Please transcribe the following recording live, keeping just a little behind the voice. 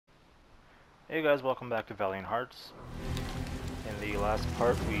Hey guys, welcome back to Valiant Hearts. In the last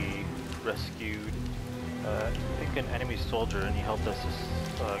part we rescued I think an enemy soldier, and he helped us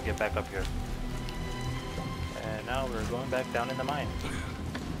get back up here. And now we're going back down in the mine.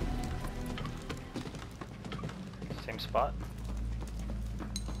 Same spot.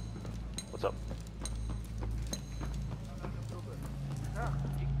 What's up?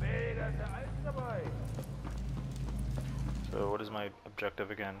 So what is my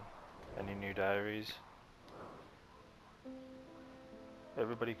objective again? Any new diaries?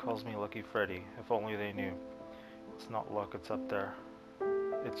 Everybody calls me Lucky Freddy. If only they knew. It's not luck, it's up there.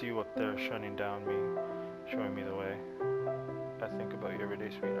 It's you up there shining down me, showing me the way. I think about you every day,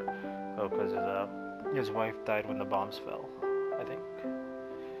 sweetheart. Oh, because his wife died when the bombs fell, I think.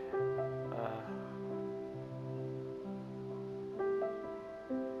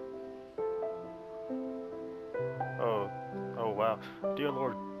 Oh wow. Dear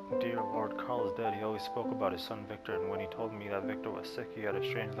Lord, Karl is dead. He always spoke about his son Victor, and when he told me that Victor was sick, he had a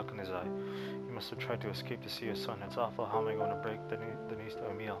strange look in his eye. He must have tried to escape to see his son. It's awful. How am I going to break the news to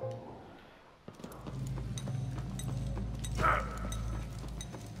Emile?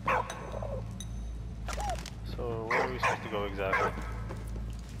 So, where are we supposed to go exactly?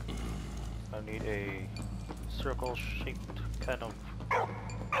 I need a circle-shaped kind of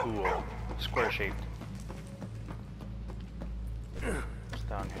pool. Square-shaped. It's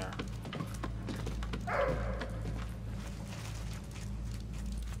down here.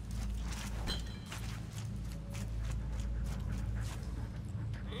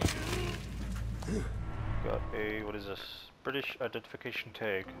 Got a, what is this? British identification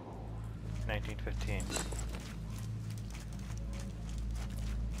tag. 1915.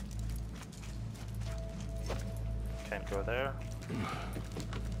 Can't go there.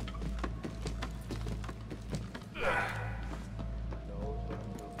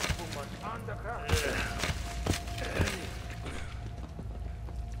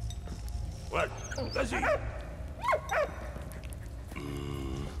 What? Does he? Yeah,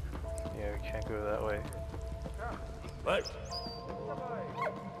 we can't go that way. What?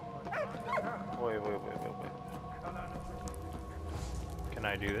 Wait. Can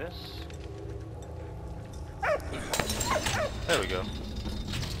I do this? There we go.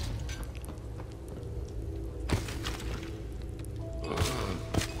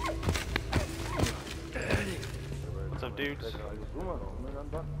 What's up, dudes?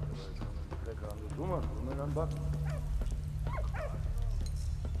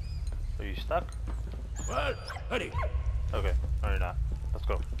 Are you stuck? What? Honey. Okay, no you're not. Let's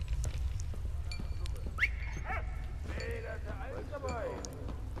go.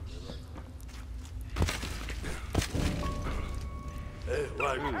 Hey,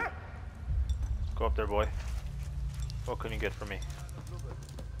 what? Go up there, boy. What can you get from me?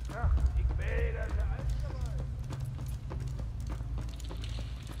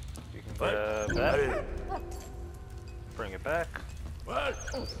 You can grab that. Bring it back. What?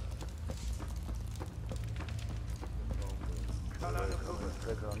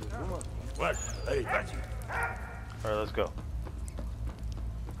 What? Hey, got you. Alright, let's go.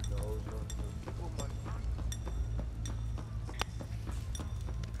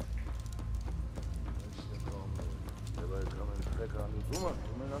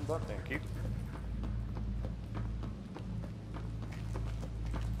 Thank you.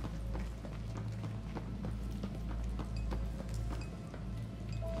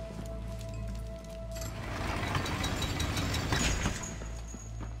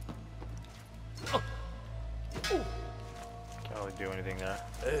 Can't really do anything there.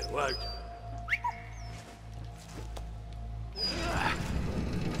 Hey, what?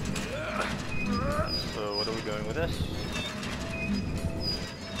 So what are we doing with this?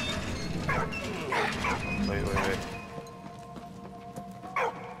 Wait.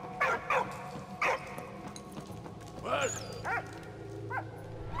 What?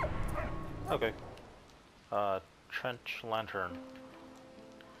 Okay. Trench lantern.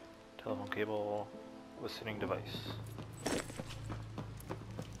 Telephone cable. Listening device.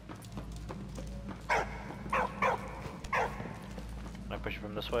 Can I push it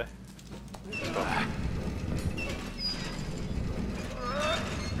from this way? Let's go.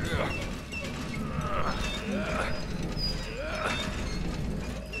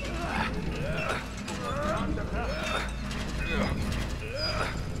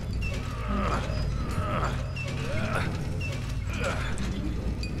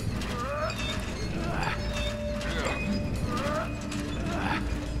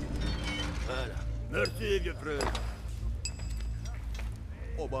 Merci, vieux frère.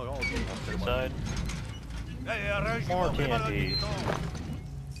 Oh, bah, on dit. To the side. Hey, arrange More TNT.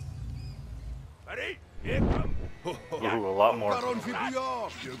 Ooh, a lot more. Encore un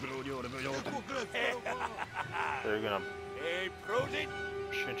fibouillard, vieux grognon réveillant. They're gonna. Hey, Prosit!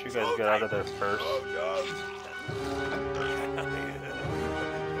 Shouldn't you guys get out of there first? Allez!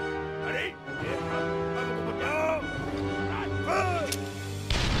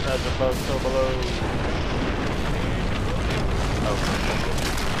 As above, so below. Oh.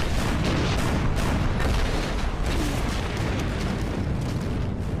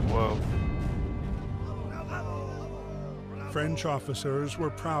 Whoa. French officers were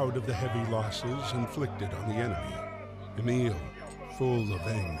proud of the heavy losses inflicted on the enemy. Emile, full of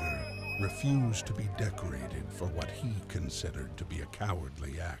anger, refused to be decorated for what he considered to be a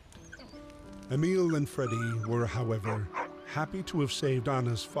cowardly act. Emile and Freddy were, however, happy to have saved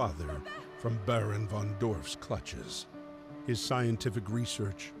Anna's father from Baron von Dorf's clutches. His scientific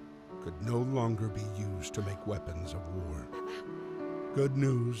research could no longer be used to make weapons of war. Good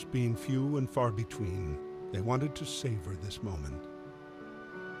news being few and far between, they wanted to savor this moment.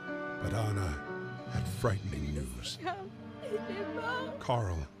 But Anna had frightening news.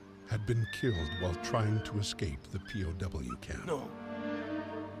 Karl had been killed while trying to escape the POW camp. No.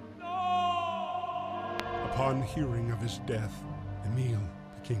 Upon hearing of his death, Emile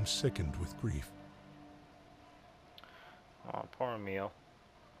became sickened with grief. Oh, poor Emile.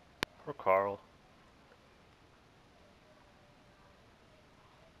 Poor Karl.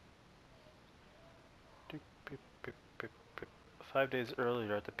 Doop, beep, beep, beep, beep. 5 days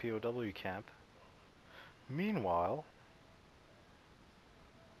earlier at the POW camp. Meanwhile...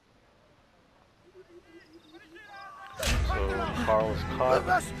 So, Karl is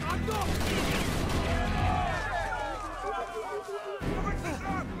caught.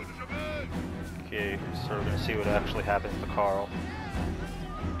 Okay, so we're gonna see what actually happens to Karl.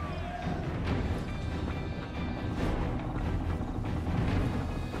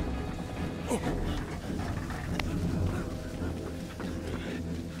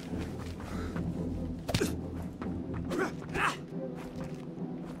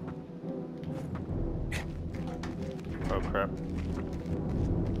 Oh crap.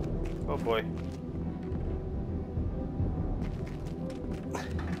 Oh boy.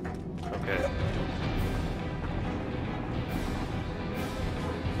 Okay.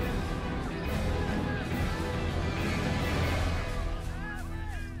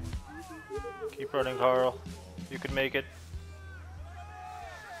 Keep running, Karl. You can make it.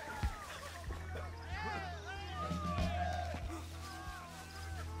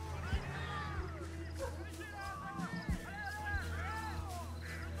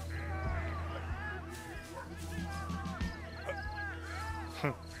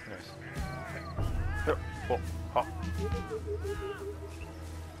 Nice. Here, oh, hop.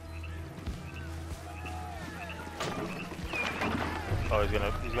 Oh, he's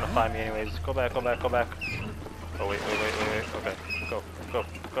gonna find me anyways. Go back, go back, go back. Oh wait. Okay, go.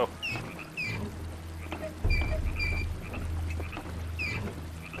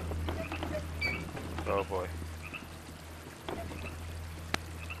 Oh boy.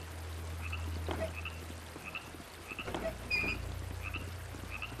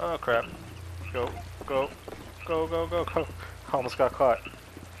 Oh crap. Go. Almost got caught.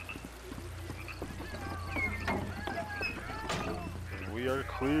 We are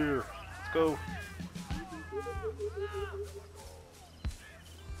clear. Let's go.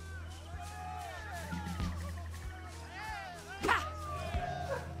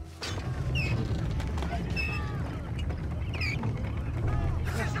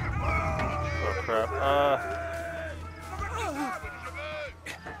 Oh crap.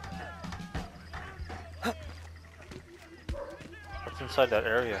 What's inside that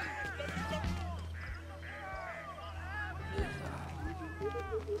area?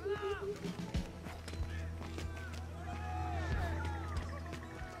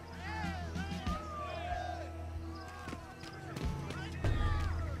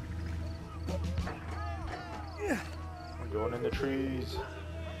 We're going in the trees.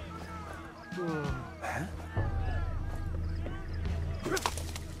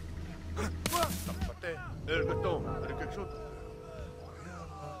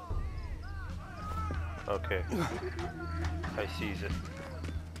 Okay. I sees it.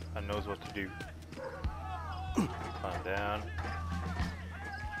 I knows what to do. Climb down.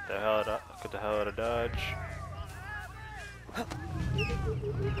 Get the hell out of Dodge.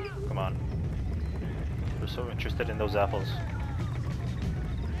 Come on. We're so interested in those apples.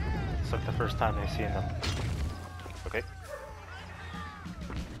 It's like the first time they've seen them. Okay.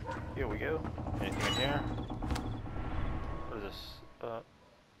 Here we go. Anything in here? What is this?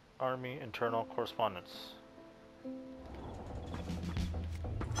 Army internal correspondence.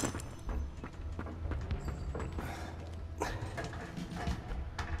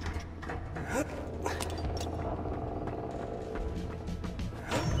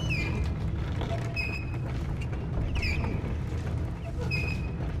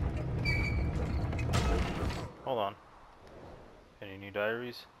 Hold on. Any new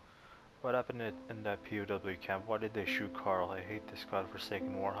diaries? What happened in that POW camp? Why did they shoot Karl? I hate this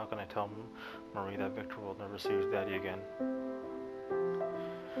godforsaken war. How can I tell Marie that Victor will never see his daddy again?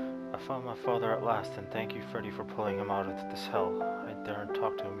 I found my father at last, and thank you, Freddy, for pulling him out of this hell. I daren't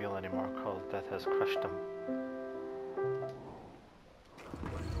talk to Emile anymore. Karl's death has crushed him.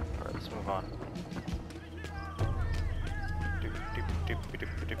 Alright, let's move on.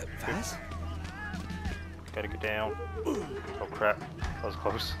 Was? Gotta get down. Oh crap, that was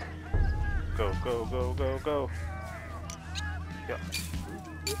close. Go, go, go, go, go. Yeah.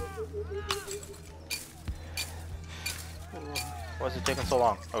 Why is it taking so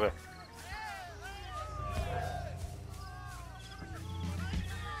long? Okay.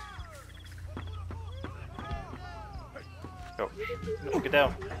 Go. No, get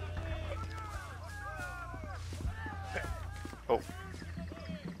down. Oh.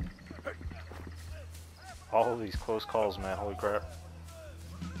 All of these close calls, man. Holy crap.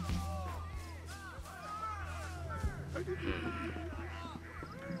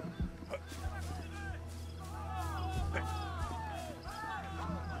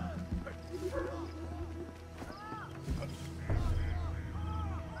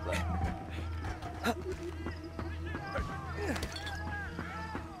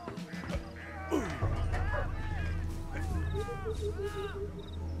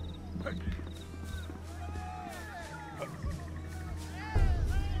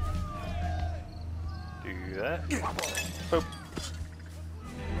 Do that. Boop.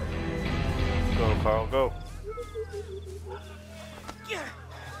 Go, Karl, go.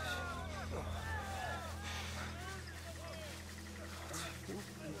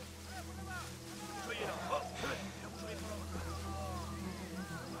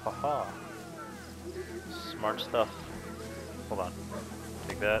 Haha. Smart stuff. Hold on.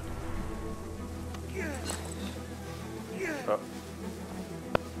 Take that. Oh.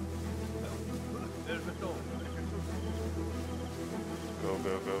 Go,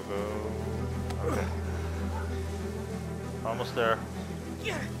 go, go, go. Okay. Almost there.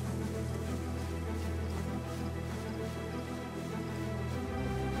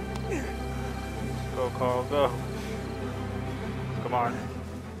 Go, Karl, go. Come on.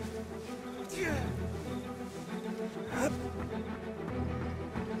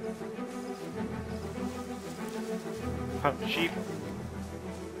 Sheep.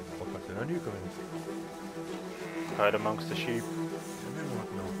 Hide amongst the sheep.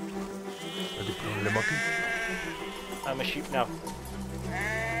 I'm a sheep now.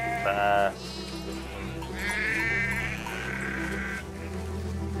 Fast.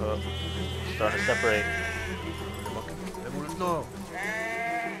 Oh, starting to separate. No.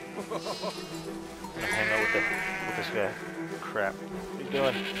 I'm gonna hang out with this guy. Crap. What are you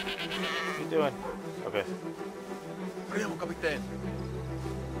doing? What are you doing? Okay.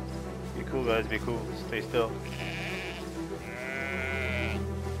 Be cool, guys. Be cool. Stay still.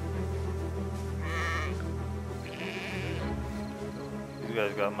 These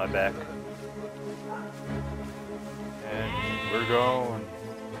guys got my back. And we're going.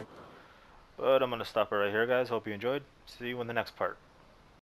 But I'm gonna stop it right here, guys. Hope you enjoyed. See you in the next part.